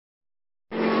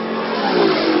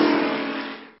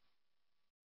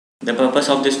The purpose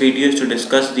of this video is to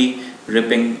discuss the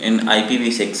ripping in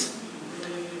IPv6.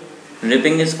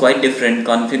 Ripping is quite different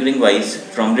configuring wise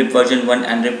from RIP version 1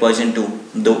 and RIP version 2,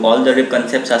 though all the RIP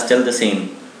concepts are still the same.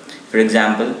 For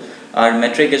example, our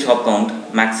metric is hop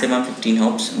count, maximum 15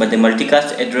 hops, but the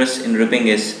multicast address in ripping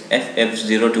is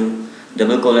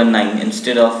FF02:9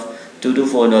 instead of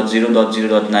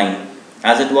 224.0.0.9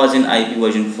 as it was in IP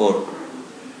version 4.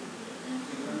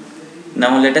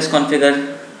 Now let us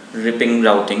configure ripping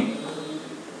routing.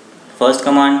 First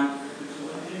command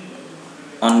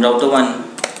on router 1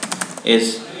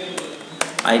 is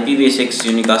IPv6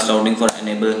 unicast routing for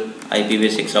enable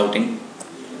IPv6 routing,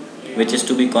 which is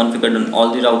to be configured on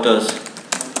all the routers.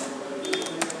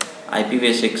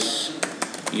 IPv6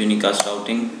 unicast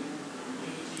routing,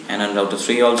 and on router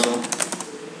 3 also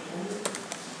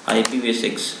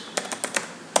IPv6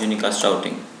 unicast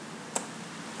routing.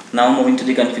 Now moving to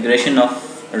the configuration of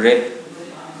RIP.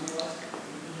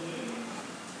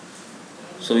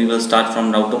 So we will start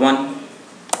from router 1,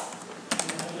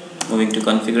 moving to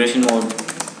configuration mode,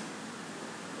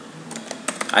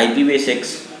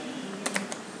 IPv6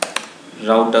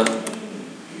 router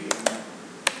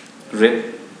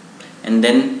RIP, and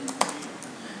then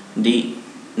the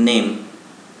name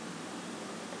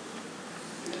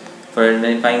for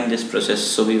identifying this process.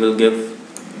 So we will give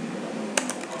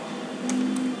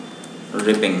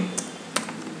ripping.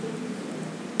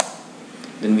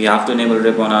 Then we have to enable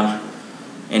RIP on our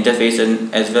interface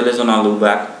and as well as on our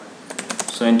loopback.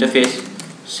 So interface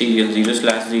serial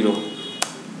 0/0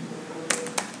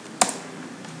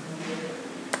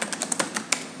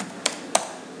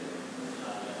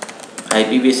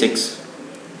 IPv6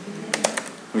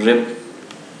 RIP,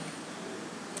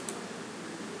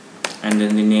 and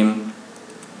then the name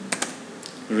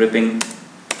ripping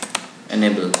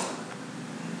enable.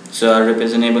 So our RIP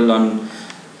is enabled on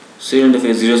serial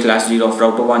interface 0/0 of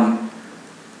router 1.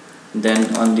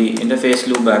 Then on the interface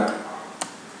loopback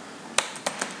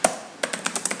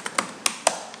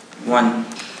 1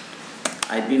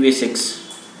 IPv6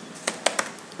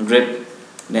 RIP,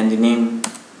 then the name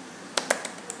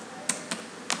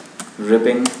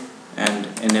ripping and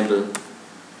enable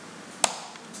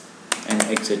and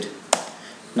exit.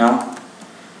 Now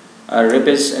our RIP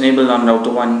is enabled on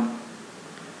router 1.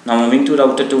 Now moving to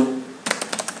router 2.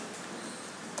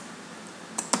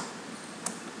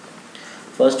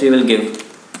 First we will give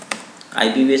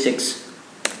IPv6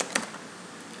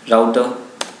 router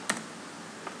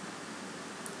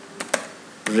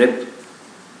RIP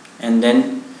and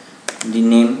then the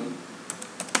name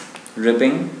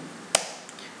ripping.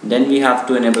 Then we have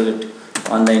to enable it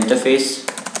on the interface.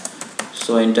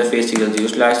 So interface serial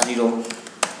 0/0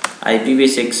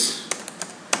 IPv6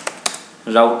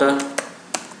 router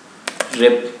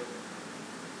RIP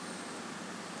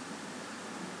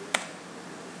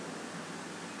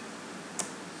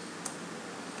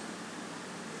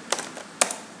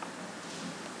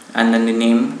and then the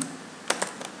name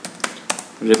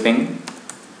ripping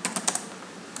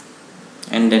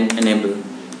and then enable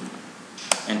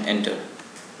and enter.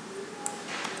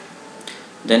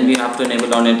 Then we have to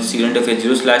enable on its serial interface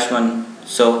 0/1.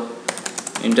 So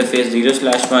interface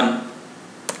 0/1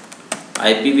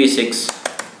 IPv6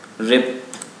 RIP,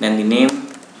 then the name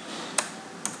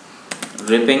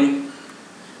ripping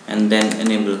and then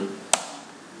enable,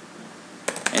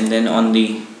 and then on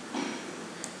the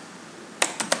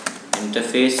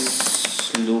interface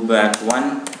loopback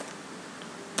 1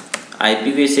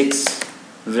 IPv6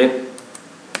 RIP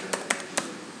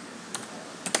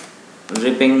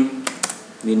ripping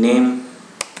the name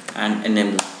and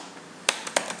enable.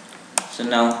 So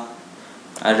now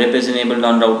our RIP is enabled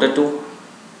on router 2.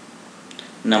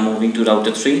 Now moving to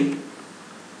router 3.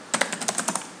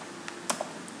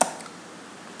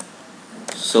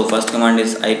 So first command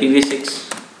is IPv6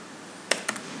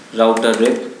 router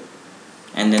RIP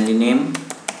and then the name.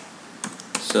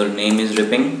 So name is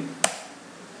ripping.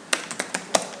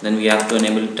 Then we have to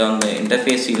enable it on the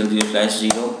interface serial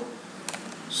 0/0.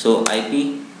 So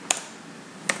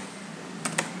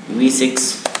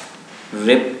IPv6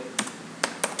 RIP,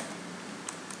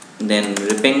 then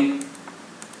ripping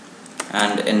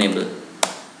and enable,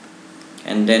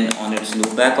 and then on its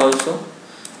loopback also.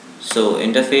 So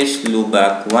interface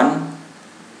loopback 1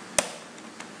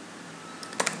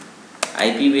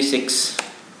 IPv6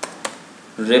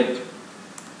 RIP,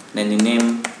 then the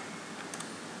name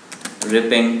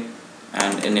ripping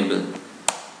and enable.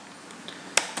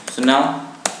 So now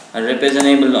a RIP is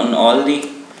enabled on all the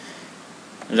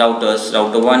routers,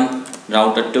 router 1,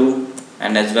 router 2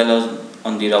 and as well as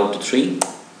on the router 3.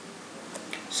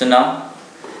 So now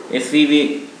if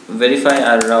we verify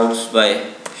our routes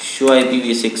by show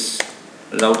IPv6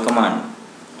 route command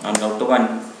on router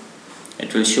 1,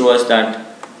 it will show us that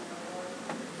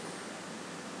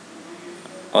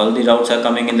all the routes are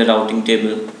coming in the routing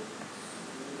table,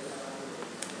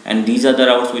 and these are the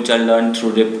routes which are learned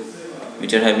through RIP,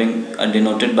 which are having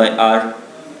denoted by R.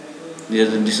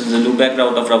 This is the loopback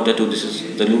route of router 2, this is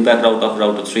the loopback route of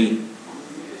router 3,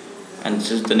 and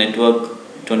this is the network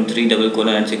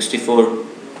 23:64,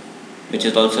 which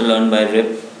is also learned by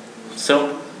RIP.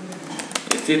 So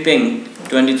if we ping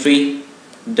 23:3,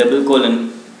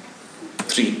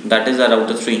 that is our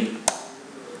router 3,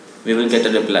 we will get a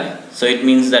reply. So it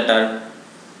means that our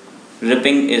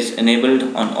ripping is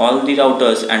enabled on all the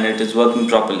routers and it is working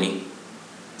properly.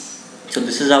 So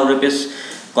this is how RIP is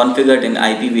configured in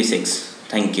IPv6.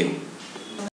 Thank you.